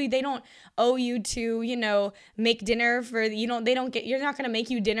 back to you. They don't owe you to, make dinner for, you're not going to make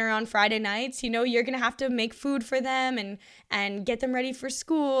you dinner on Friday nights. You're going to have to make food for them and get them ready for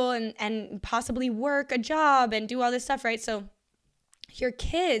school and possibly work a job and do all this stuff, right? So your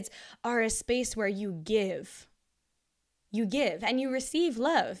kids are a space where you give and you receive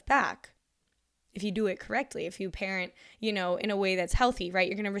love back. If you do it correctly, if you parent, in a way that's healthy, right?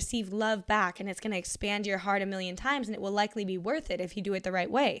 You're going to receive love back, and it's going to expand your heart 1,000,000 times, and it will likely be worth it if you do it the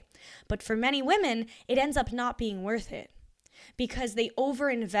right way. But for many women, it ends up not being worth it because they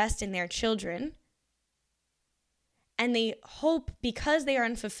overinvest in their children, and they hope, because they are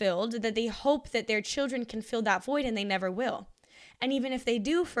unfulfilled, that they hope that their children can fill that void, and they never will. And even if they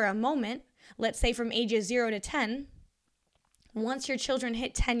do for a moment, let's say from ages 0 to 10, once your children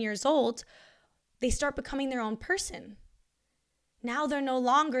hit 10 years old, they start becoming their own person. Now they're no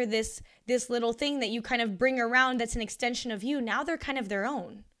longer this little thing that you kind of bring around that's an extension of you. Now they're kind of their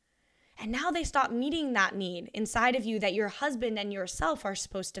own. And now they stop meeting that need inside of you that your husband and yourself are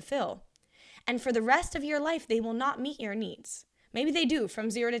supposed to fill. And for the rest of your life, they will not meet your needs. Maybe they do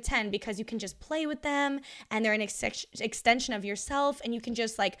from 0 to 10 because you can just play with them and they're an extension of yourself, and you can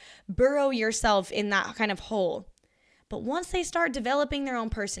just burrow yourself in that kind of hole. But once they start developing their own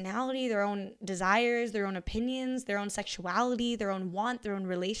personality, their own desires, their own opinions, their own sexuality, their own want, their own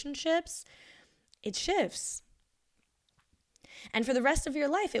relationships, it shifts. And for the rest of your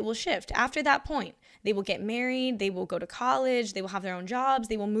life, it will shift. After that point, they will get married, they will go to college, they will have their own jobs,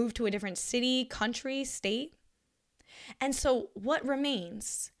 they will move to a different city, country, state. And so what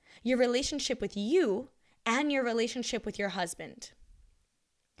remains? Your relationship with you and your relationship with your husband.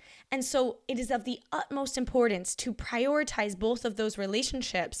 And so it is of the utmost importance to prioritize both of those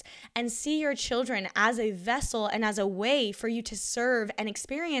relationships and see your children as a vessel and as a way for you to serve and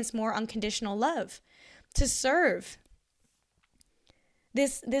experience more unconditional love, to serve.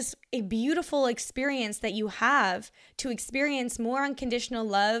 This a beautiful experience that you have to experience more unconditional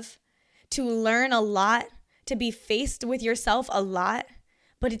love, to learn a lot, to be faced with yourself a lot,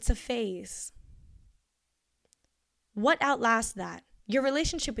 but it's a phase. What outlasts that? Your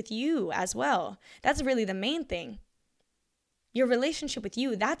relationship with you as well. That's really the main thing. Your relationship with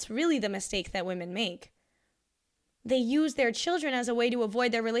you, that's really the mistake that women make. They use their children as a way to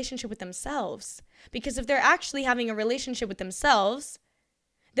avoid their relationship with themselves. Because if they're actually having a relationship with themselves,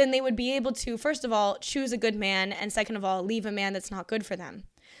 then they would be able to, first of all, choose a good man, and second of all, leave a man that's not good for them.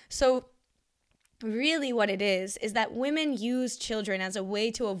 So really what it is that women use children as a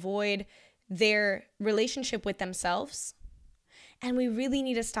way to avoid their relationship with themselves. And we really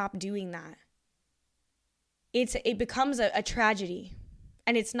need to stop doing that. It becomes a tragedy,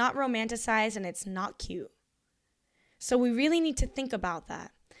 and it's not romanticized, and it's not cute. So we really need to think about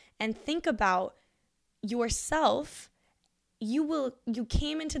that and think about yourself. You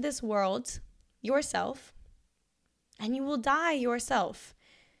came into this world yourself, and you will die yourself.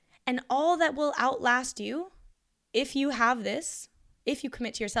 And all that will outlast you, if you have this, if you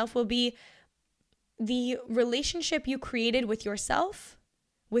commit to yourself, will be the relationship you created with yourself,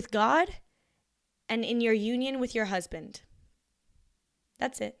 with God, and in your union with your husband.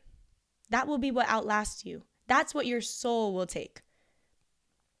 That's it. That will be what outlasts you. That's what your soul will take.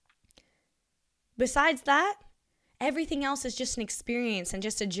 Besides that, everything else is just an experience and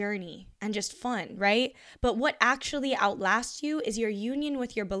just a journey and just fun, right? But what actually outlasts you is your union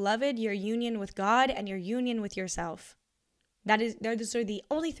with your beloved, your union with God, and your union with yourself. Those are the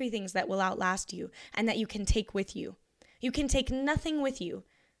only three things that will outlast you and that you can take with you. You can take nothing with you,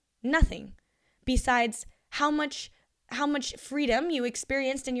 nothing, besides how much freedom you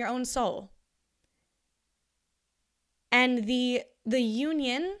experienced in your own soul. And the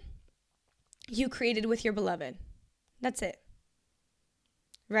union you created with your beloved. That's it.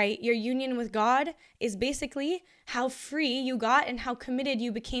 Right? Your union with God is basically how free you got and how committed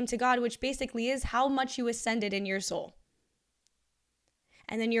you became to God, which basically is how much you ascended in your soul.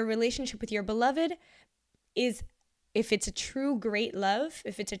 And then your relationship with your beloved is, if it's a true great love,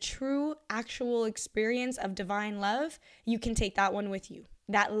 if it's a true actual experience of divine love, you can take that one with you.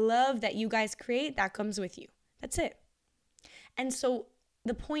 That love that you guys create, that comes with you. That's it. And so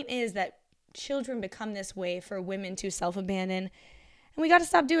the point is that children become this way for women to self-abandon. And we got to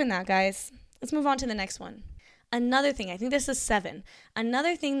stop doing that, guys. Let's move on to the next one. Another thing, I think this is 7.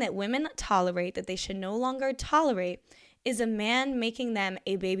 Another thing that women tolerate that they should no longer tolerate is a man making them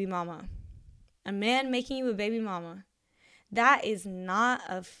a baby mama. A man making you a baby mama. That is not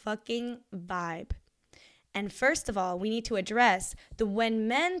a fucking vibe. And first of all, we need to address when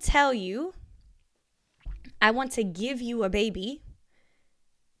men tell you, I want to give you a baby,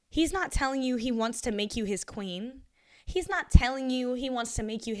 he's not telling you he wants to make you his queen. He's not telling you he wants to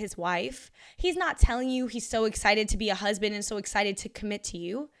make you his wife. He's not telling you he's so excited to be a husband and so excited to commit to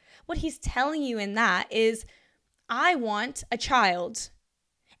you. What he's telling you in that is, I want a child,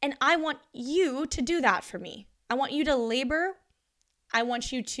 and I want you to do that for me. I want you to labor, I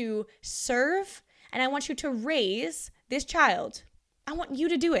want you to serve, and I want you to raise this child. I want you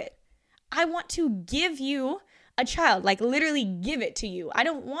to do it. I want to give you a child, like literally give it to you. I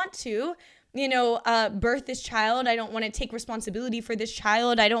don't want to, birth this child. I don't want to take responsibility for this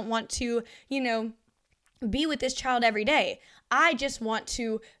child. I don't want to, be with this child every day. I just want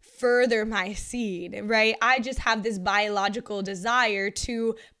to further my seed, right? I just have this biological desire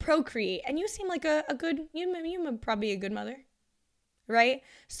to procreate. And you seem like a good, you're probably a good mother, right?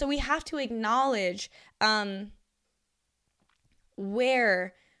 So we have to acknowledge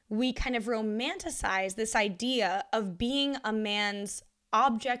where we kind of romanticize this idea of being a man's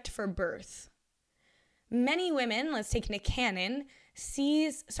object for birth. Many women, let's take Nick Cannon,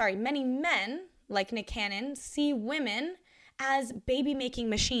 many men like Nick Cannon see women as baby-making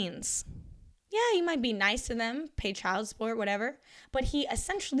machines. Yeah, he might be nice to them, pay child support, whatever, but he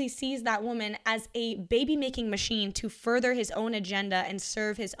essentially sees that woman as a baby-making machine to further his own agenda and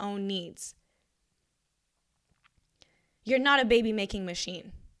serve his own needs. You're not a baby-making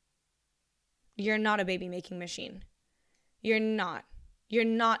machine. You're not a baby-making machine. You're not. You're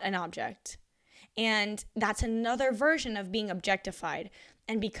not an object. And that's another version of being objectified.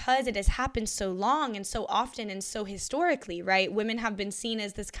 And because it has happened so long and so often and so historically, right? Women have been seen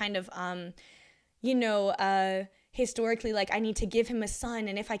as this kind of, historically like, I need to give him a son,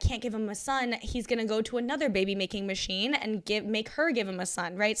 and if I can't give him a son, he's going to go to another baby making machine and make her give him a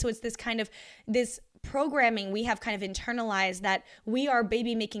son, right? So it's this kind of this programming we have kind of internalized that we are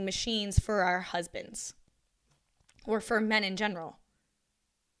baby making machines for our husbands or for men in general.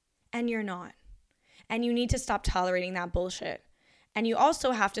 And you're not. And you need to stop tolerating that bullshit. And you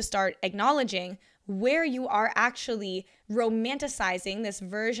also have to start acknowledging where you are actually romanticizing this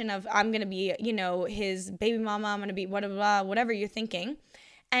version of, I'm going to be, his baby mama, I'm going to be whatever you're thinking.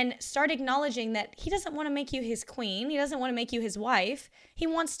 And start acknowledging that he doesn't want to make you his queen. He doesn't want to make you his wife. He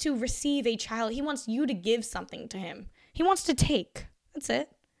wants to receive a child. He wants you to give something to him. He wants to take. That's it.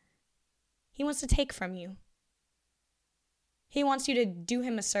 He wants to take from you. He wants you to do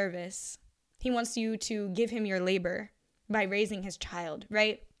him a service. He wants you to give him your labor by raising his child,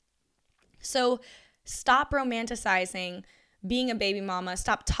 right? So stop romanticizing being a baby mama.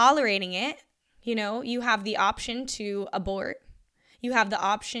 Stop tolerating it. You have the option to abort. You have the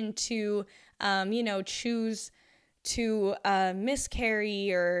option to, choose to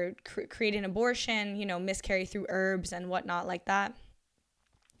miscarry or create an abortion, miscarry through herbs and whatnot like that.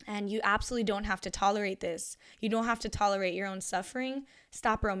 And you absolutely don't have to tolerate this. You don't have to tolerate your own suffering.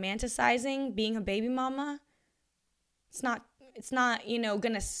 Stop romanticizing being a baby mama. It's not,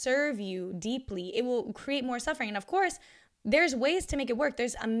 going to serve you deeply. It will create more suffering. And of course, there's ways to make it work.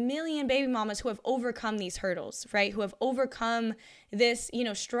 There's a million baby mamas who have overcome these hurdles, right? Who have overcome this,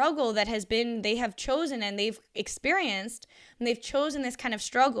 struggle that they have chosen and they've experienced, and they've chosen this kind of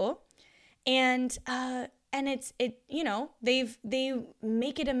struggle. And they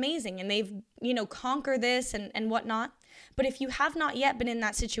make it amazing, and they've, conquer this and whatnot. But if you have not yet been in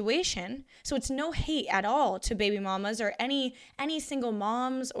that situation, so it's no hate at all to baby mamas or any single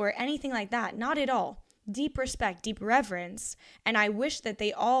moms or anything like that, not at all. Deep respect, deep reverence. And I wish that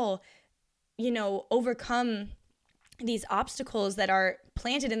they all, overcome these obstacles that are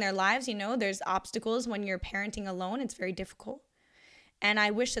planted in their lives. There's obstacles when you're parenting alone. It's very difficult. And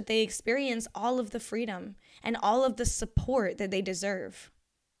I wish that they experience all of the freedom and all of the support that they deserve,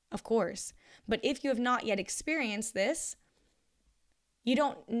 of course. But if you have not yet experienced this, you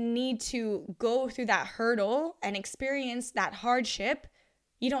don't need to go through that hurdle and experience that hardship.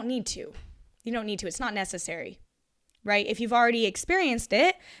 You don't need to. It's not necessary, right? If you've already experienced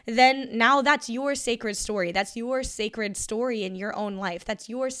it, then now that's your sacred story. That's your sacred story in your own life. That's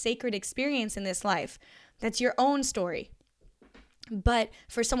your sacred experience in this life. That's your own story. But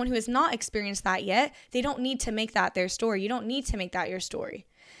for someone who has not experienced that yet, they don't need to make that their story. You don't need to make that your story.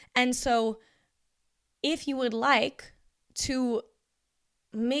 And so if you would like to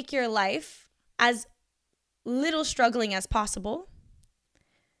make your life as little struggling as possible,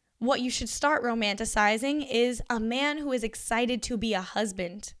 what you should start romanticizing is a man who is excited to be a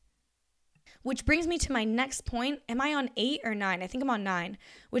husband. Which brings me to my next point. Am I on 8 or 9? I think I'm on 9.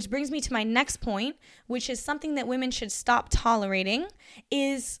 Which brings me to my next point, which is something that women should stop tolerating,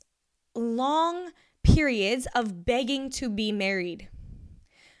 is long periods of begging to be married.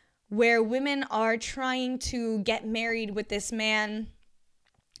 Where women are trying to get married with this man.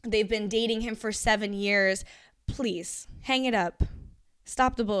 They've been dating him for 7 years. Please, hang it up.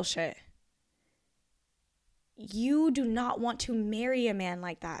 Stop the bullshit. You do not want to marry a man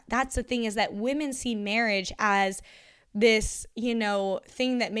like that. That's the thing, is that women see marriage as this,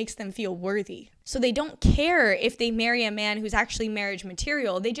 thing that makes them feel worthy. So they don't care if they marry a man who's actually marriage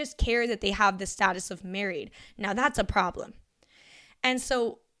material. They just care that they have the status of married. Now that's a problem. And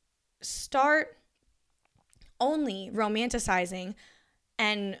so start only romanticizing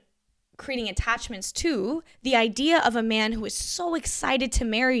and creating attachments to the idea of a man who is so excited to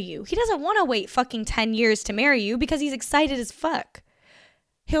marry you. He doesn't want to wait fucking 10 years to marry you because he's excited as fuck.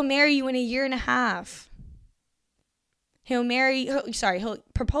 He'll marry you in 1.5 years. He'll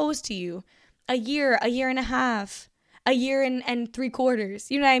propose to you a year, 1.5 years, 1 year and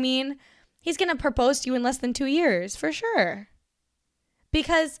 3/4. You know what I mean? He's going to propose to you in less than 2 years, for sure.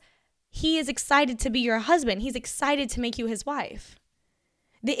 Because he is excited to be your husband. He's excited to make you his wife.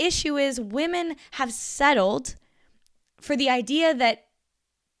 The issue is women have settled for the idea that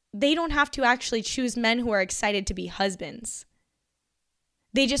they don't have to actually choose men who are excited to be husbands.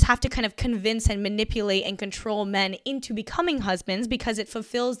 They just have to kind of convince and manipulate and control men into becoming husbands because it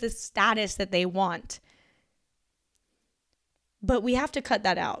fulfills the status that they want. But we have to cut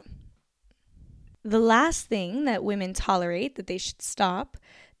that out. The last thing that women tolerate, that they should stop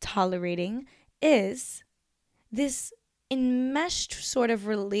tolerating, is this enmeshed sort of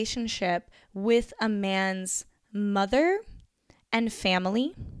relationship with a man's mother and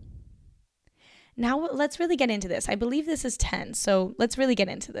family. Now let's really get into this. I believe this is 10, so let's really get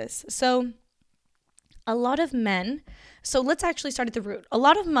into this. So A lot of men, so let's actually start at the root. A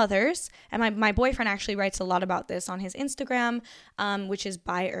lot of mothers, and my boyfriend actually writes a lot about this on his Instagram, which is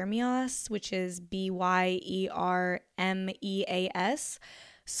Byermeas, which is Byermeas.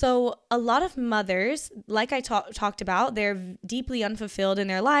 So a lot of mothers, like I talked about, they're deeply unfulfilled in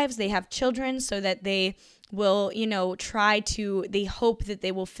their lives. They have children so that they will, they hope that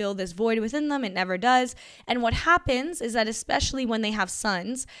they will fill this void within them. It never does. And what happens is that, especially when they have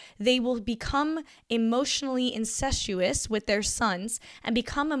sons, they will become emotionally incestuous with their sons and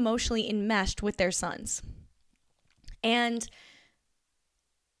become emotionally enmeshed with their sons. And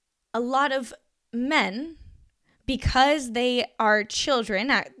a lot of men, because they are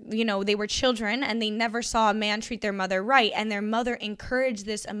children, they were children and they never saw a man treat their mother right, and their mother encouraged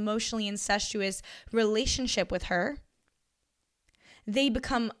this emotionally incestuous relationship with her, they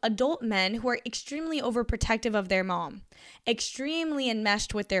become adult men who are extremely overprotective of their mom, extremely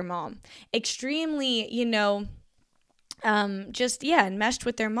enmeshed with their mom, extremely, enmeshed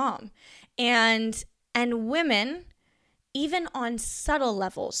with their mom. And women, even on subtle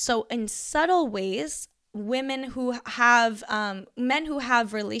levels, so in subtle ways, men who have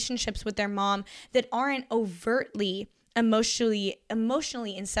relationships with their mom that aren't overtly emotionally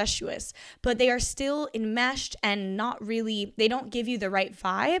incestuous, but they are still enmeshed and they don't give you the right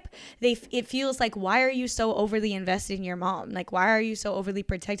vibe. It feels like, why are you so overly invested in your mom? Like, why are you so overly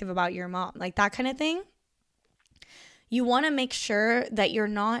protective about your mom? Like that kind of thing. You want to make sure that you're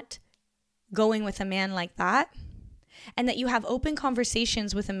not going with a man like that, and that you have open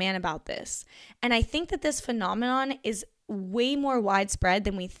conversations with a man about this. And I think that this phenomenon is way more widespread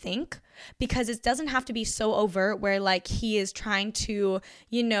than we think, because it doesn't have to be so overt where like he is trying to,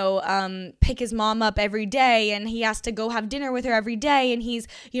 pick his mom up every day and he has to go have dinner with her every day and he's,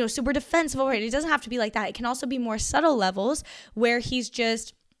 super defensive over it. It doesn't have to be like that. It can also be more subtle levels where he's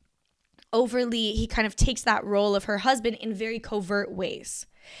just he kind of takes that role of her husband in very covert ways.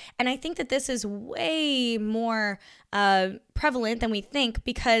 And I think that this is way more prevalent than we think,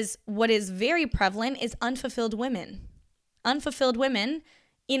 because what is very prevalent is unfulfilled women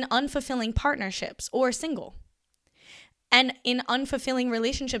in unfulfilling partnerships or single, and in unfulfilling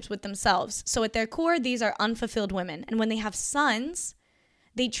relationships with themselves. So at their core, these are unfulfilled women. And when they have sons,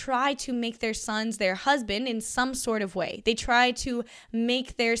 they try to make their sons their husband in some sort of way. They try to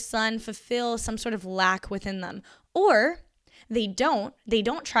make their son fulfill some sort of lack within them. Or they don't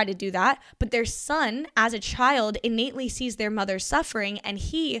try to do that, but their son as a child innately sees their mother suffering and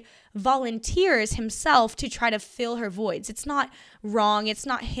he volunteers himself to try to fill her voids. It's not wrong. It's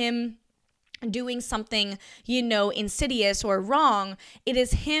not him doing something, insidious or wrong. It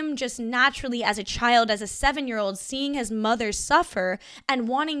is him just naturally as a child, as a 7-year-old, seeing his mother suffer and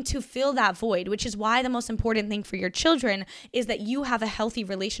wanting to fill that void, which is why the most important thing for your children is that you have a healthy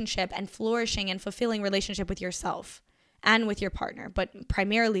relationship and flourishing and fulfilling relationship with yourself and with your partner, but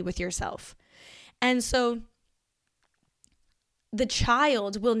primarily with yourself. And so the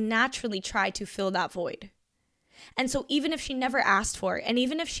child will naturally try to fill that void. And so even if she never asked for it, and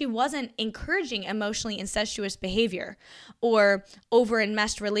even if she wasn't encouraging emotionally incestuous behavior or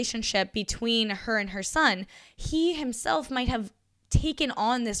over-enmeshed relationship between her and her son, he himself might have taken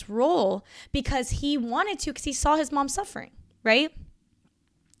on this role because he wanted to, because he saw his mom suffering, right?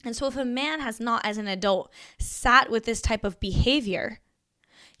 And so if a man has not, as an adult, sat with this type of behavior,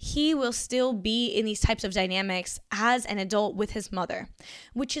 he will still be in these types of dynamics as an adult with his mother,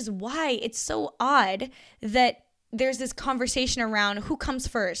 which is why it's so odd that there's this conversation around who comes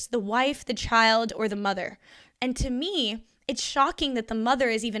first, the wife, the child, or the mother. And to me, it's shocking that the mother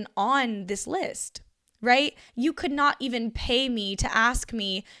is even on this list, right? You could not even pay me to ask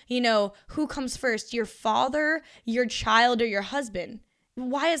me, who comes first, your father, your child, or your husband?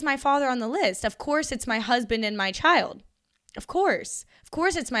 Why is my father on the list? Of course it's my husband and my child. Of course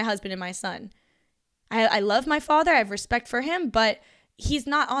it's my husband and my son. I love my father. I have respect for him, but he's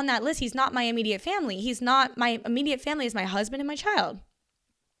not on that list. He's not my immediate family. My immediate family is my husband and my child.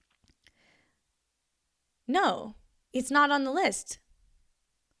 No, it's not on the list.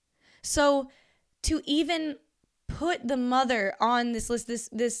 So to even put the mother on this list,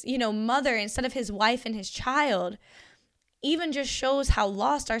 this mother instead of his wife and his child, even just shows how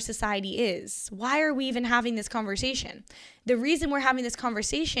lost our society is. Why are we even having this conversation? The reason we're having this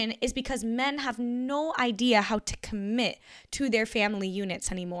conversation is because men have no idea how to commit to their family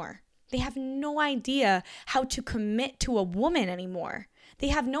units anymore. They have no idea how to commit to a woman anymore. They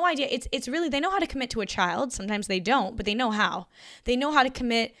have no idea. It's really, they know how to commit to a child. Sometimes they don't, but they know how. They know how to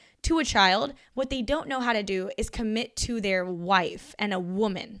commit to a child. What they don't know how to do is commit to their wife and a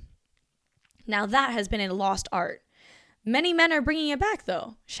woman. Now that has been a lost art. Many men are bringing it back,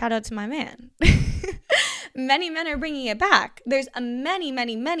 though. Shout out to my man. many men are bringing it back. There's many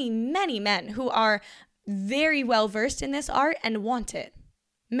men who are very well versed in this art and want it.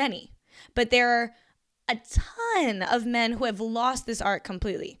 Many. But there are a ton of men who have lost this art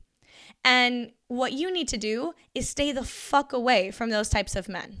completely. And what you need to do is stay the fuck away from those types of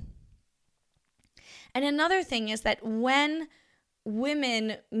men. And another thing is that when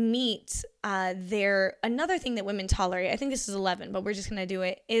women meet another thing that women tolerate, I think this is 11, but we're just going to do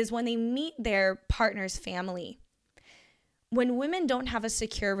it, is when they meet their partner's family. When women don't have a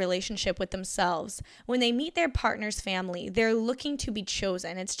secure relationship with themselves, when they meet their partner's family, they're looking to be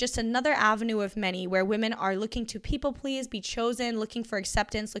chosen. It's just another avenue of many where women are looking to people please, be chosen, looking for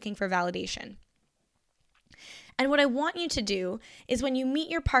acceptance, looking for validation. And what I want you to do is when you meet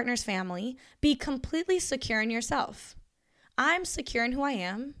your partner's family, be completely secure in yourself. I'm secure in who I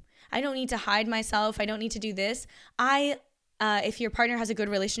am. I don't need to hide myself. I don't need to do this. If your partner has a good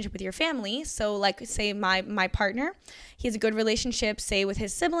relationship with your family, so like say my partner, he has a good relationship, say with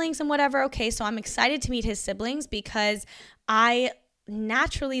his siblings and whatever. Okay, so I'm excited to meet his siblings because I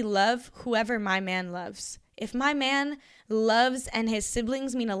naturally love whoever my man loves. If my man loves and his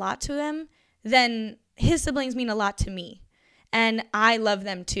siblings mean a lot to him, then his siblings mean a lot to me. And I love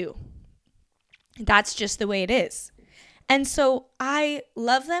them too. That's just the way it is. And so I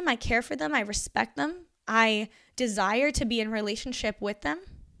love them, I care for them, I respect them, I desire to be in relationship with them.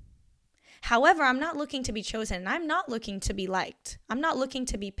 However, I'm not looking to be chosen. I'm not looking to be liked. I'm not looking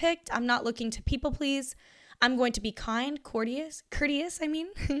to be picked. I'm not looking to people please. I'm going to be kind, courteous,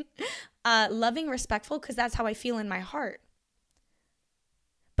 loving, respectful, because that's how I feel in my heart.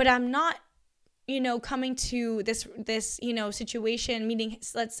 But I'm not, coming to this situation,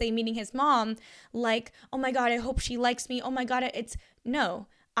 let's say meeting his mom, like, oh my God, I hope she likes me. Oh my God, no.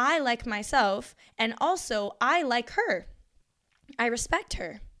 I like myself, and also I like her. I respect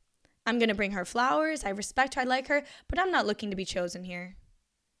her. I'm going to bring her flowers. I respect her. I like her, but I'm not looking to be chosen here.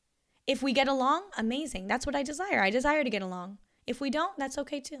 If we get along, amazing. That's what I desire. I desire to get along. If we don't, that's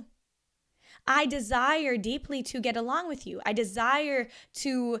okay too. I desire deeply to get along with you. I desire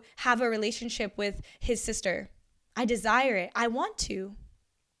to have a relationship with his sister. I desire it. I want to.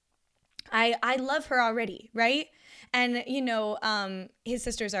 I love her already, right? And, his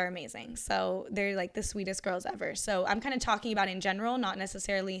sisters are amazing. So they're like the sweetest girls ever. So I'm kind of talking about in general, not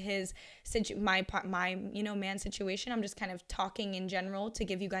necessarily my man's situation. I'm just kind of talking in general to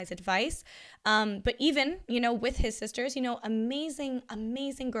give you guys advice. But even, with his sisters, amazing,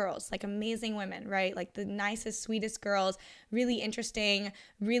 amazing girls, like amazing women, right? Like the nicest, sweetest girls, really interesting,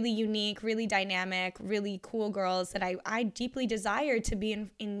 really unique, really dynamic, really cool girls that I deeply desire to be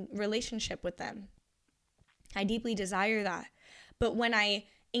in relationship with them. I deeply desire that. But when I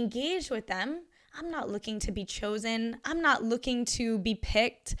engage with them, I'm not looking to be chosen. I'm not looking to be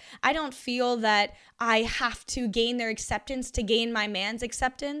picked. I don't feel that I have to gain their acceptance to gain my man's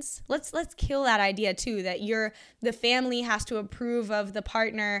acceptance. Let's kill that idea too, that the family has to approve of the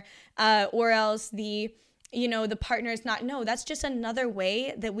partner, or else the partner is not. No, that's just another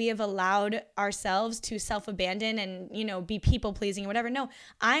way that we have allowed ourselves to self-abandon and, be people pleasing or whatever. No,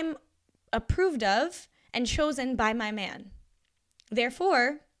 I'm approved of and chosen by my man.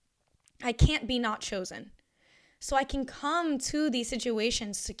 Therefore, I can't be not chosen. So I can come to these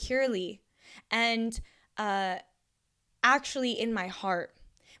situations securely and actually in my heart.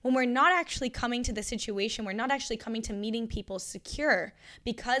 When we're not actually coming to the situation, we're not actually coming to meeting people secure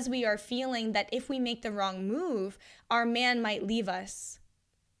because we are feeling that if we make the wrong move, our man might leave us.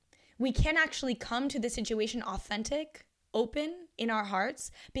 We can actually come to the situation authentic, open in our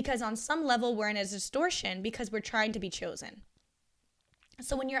hearts, because on some level we're in a distortion because we're trying to be chosen.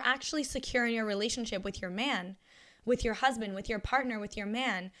 So when you're actually secure in your relationship with your man, with your husband, with your partner, with your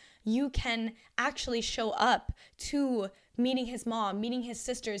man, you can actually show up to meeting his mom, meeting his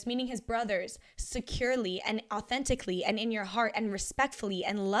sisters, meeting his brothers securely and authentically and in your heart and respectfully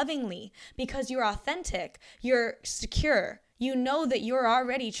and lovingly, because you're authentic, you're secure, you know that you're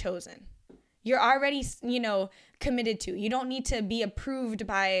already chosen. You're already, committed to. You don't need to be approved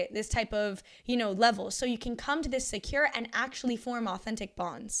by this type of, level. So you can come to this secure and actually form authentic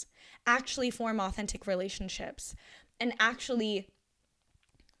bonds, actually form authentic relationships, and actually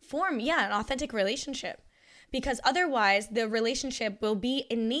form, an authentic relationship. Because otherwise, the relationship will be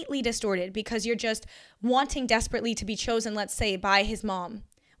innately distorted because you're just wanting desperately to be chosen, let's say, by his mom.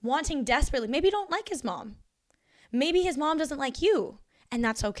 Wanting desperately. Maybe you don't like his mom. Maybe his mom doesn't like you, and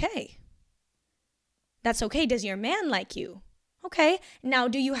that's okay. That's okay. Does your man like you? Okay, now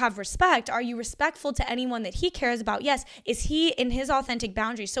do you have respect? Are you respectful to anyone that he cares about? Yes. Is he in his authentic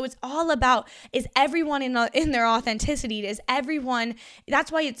boundaries? So it's all about, is everyone in their authenticity? Is everyone,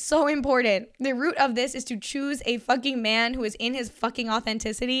 that's why it's so important. The root of this is to choose a fucking man who is in his fucking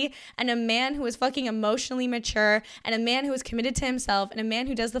authenticity, and a man who is fucking emotionally mature, and a man who is committed to himself, and a man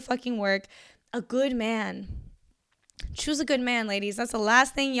who does the fucking work. A good man. Choose a good man, ladies. That's the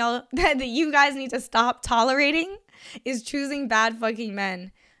last thing that you guys need to stop tolerating, is choosing bad fucking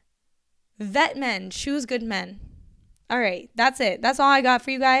men. Vet men. Choose good men. All right. That's it. That's all I got for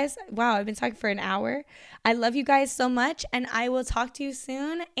you guys. Wow, I've been talking for an hour. I love you guys so much, and I will talk to you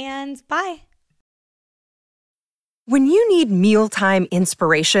soon, and bye. When you need mealtime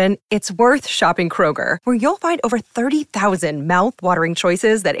inspiration, it's worth shopping Kroger, where you'll find over 30,000 mouth-watering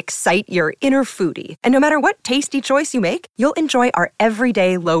choices that excite your inner foodie. And no matter what tasty choice you make, you'll enjoy our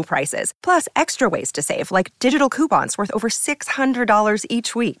everyday low prices, plus extra ways to save, like digital coupons worth over $600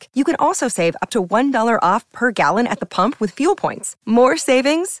 each week. You can also save up to $1 off per gallon at the pump with fuel points. More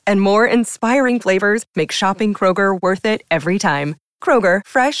savings and more inspiring flavors make shopping Kroger worth it every time. Kroger,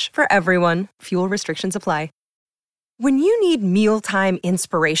 fresh for everyone. Fuel restrictions apply. When you need mealtime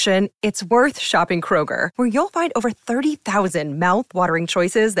inspiration, it's worth shopping Kroger, where you'll find over 30,000 mouth-watering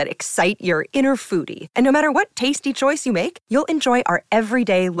choices that excite your inner foodie. And no matter what tasty choice you make, you'll enjoy our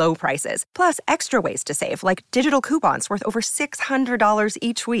everyday low prices, plus extra ways to save, like digital coupons worth over $600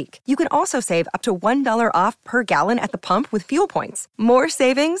 each week. You can also save up to $1 off per gallon at the pump with fuel points. More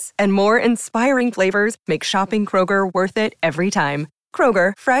savings and more inspiring flavors make shopping Kroger worth it every time.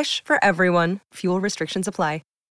 Kroger, fresh for everyone. Fuel restrictions apply.